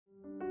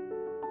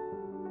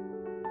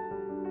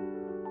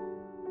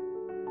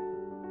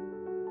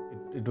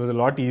it was a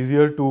lot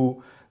easier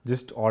to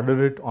just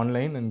order it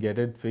online and get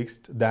it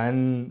fixed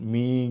than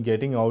me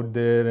getting out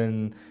there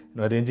and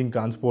arranging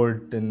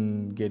transport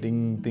and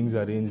getting things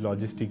arranged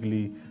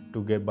logistically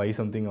to buy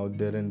something out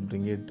there and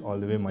bring it all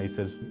the way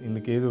myself. In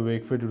the case of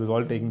Wakefit, it was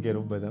all taken care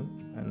of by them,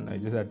 and I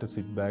just had to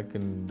sit back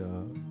and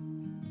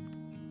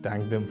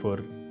thank them for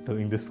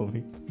doing this for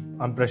me.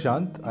 I'm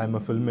Prashanth. I'm a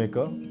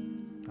filmmaker.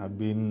 I've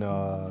been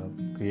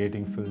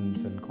creating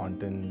films and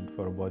content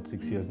for about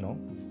 6 years now.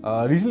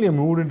 Recently, I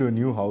moved into a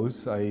new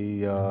house.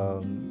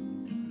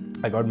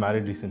 I got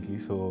married recently,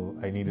 so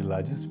I needed a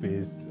larger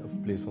space,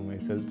 a place for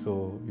myself.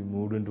 So we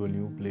moved into a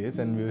new place,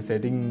 and we were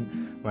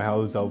setting my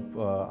house up,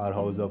 our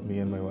house up, me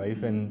and my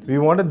wife, and we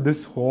wanted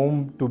this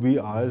home to be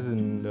ours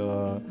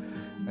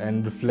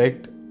and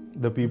reflect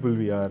the people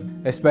we are,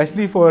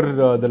 especially for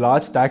the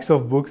large stacks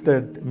of books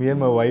that me and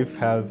my wife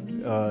have.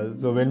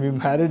 So when we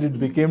married, it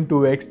became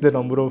 2x the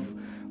number of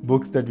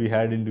books that we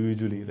had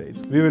individually, right?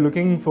 So we were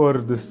looking for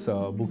this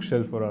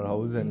bookshelf for our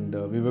house, and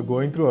we were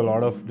going through a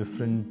lot of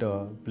different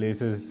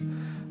places,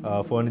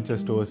 furniture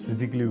stores,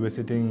 physically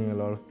visiting a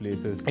lot of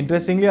places.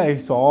 Interestingly, I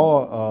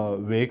saw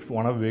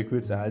one of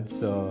Wakefit's ads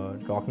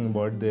talking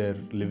about their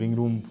living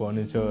room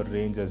furniture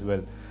range as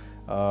well.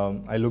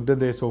 I looked at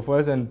their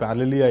sofas, and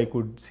parallelly I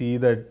could see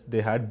that they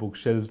had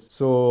bookshelves.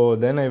 So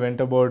then I went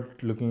about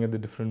looking at the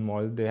different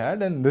models they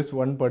had, and this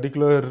one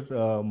particular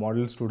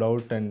model stood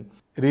out and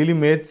really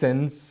made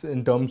sense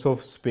in terms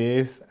of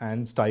space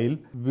and style.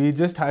 We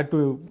just had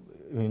to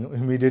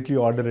immediately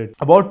order it.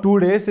 About 2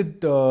 days it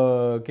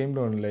came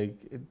down. Like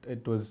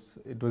it was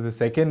the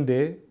second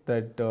day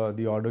that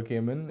the order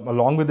came in.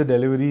 Along with the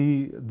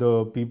delivery,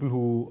 the people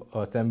who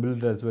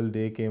assembled as well,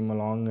 they came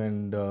along,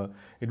 and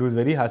it was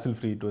very hassle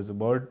free. It was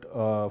about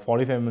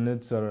 45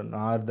 minutes or an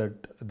hour that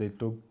they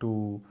took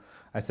to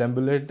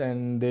assemble it,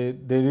 and they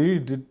really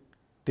did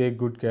take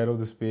good care of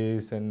the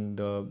space, and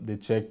they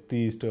checked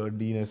the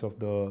sturdiness of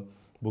the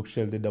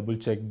bookshelf. They double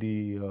checked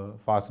the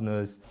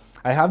fasteners.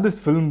 I have this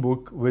film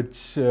book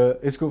which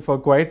is for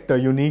quite a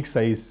unique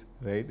size,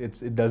 right?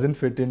 It doesn't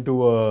fit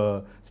into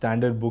a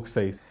standard book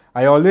size.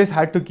 I always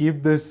had to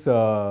keep this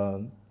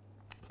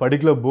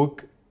particular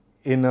book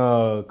in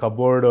a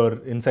cupboard or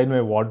inside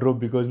my wardrobe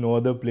because no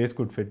other place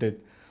could fit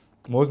it.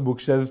 Most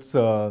bookshelves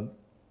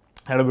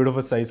had a bit of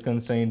a size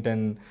constraint,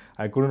 and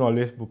I couldn't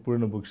always put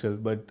in a bookshelf,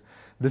 but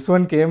this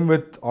one came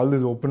with all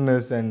this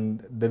openness,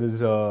 and there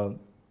is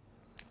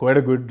quite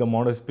a good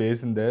amount of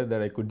space in there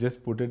that I could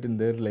just put it in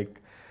there.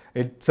 Like,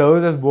 it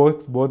serves as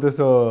both as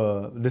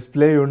a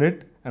display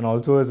unit and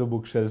also as a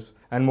bookshelf.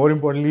 And more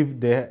importantly,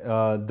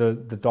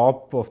 the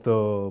top of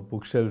the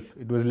bookshelf,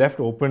 it was left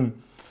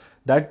open.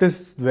 That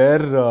is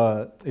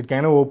where it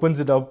kind of opens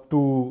it up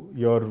to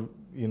your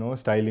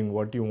styling,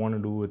 what you want to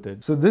do with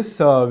it. So this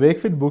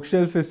Wakefit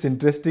bookshelf is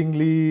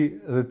interestingly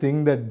the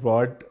thing that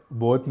brought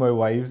both my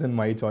wife's and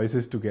my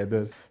choices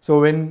together. So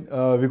when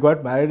we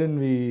got married and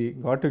we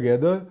got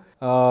together,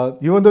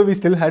 even though we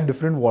still had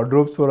different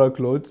wardrobes for our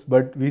clothes,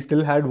 but we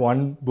still had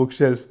one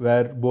bookshelf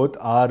where both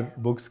our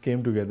books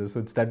came together. So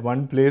it's that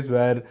one place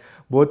where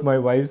both my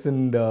wife's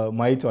and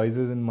my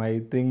choices and my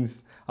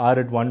things are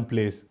at one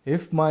place.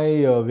 If my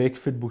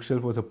Wakefit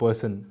bookshelf was a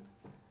person,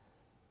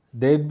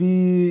 there'd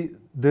be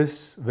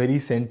this very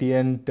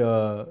sentient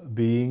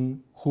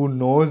being who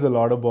knows a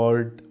lot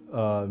about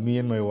me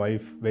and my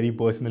wife very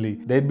personally.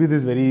 There'd be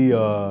this very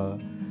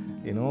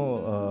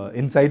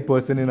inside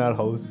person in our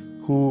house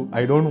who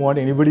I don't want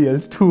anybody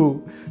else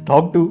to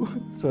talk to,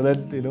 so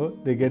that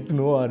they get to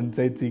know our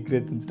inside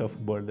secrets and stuff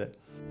about that.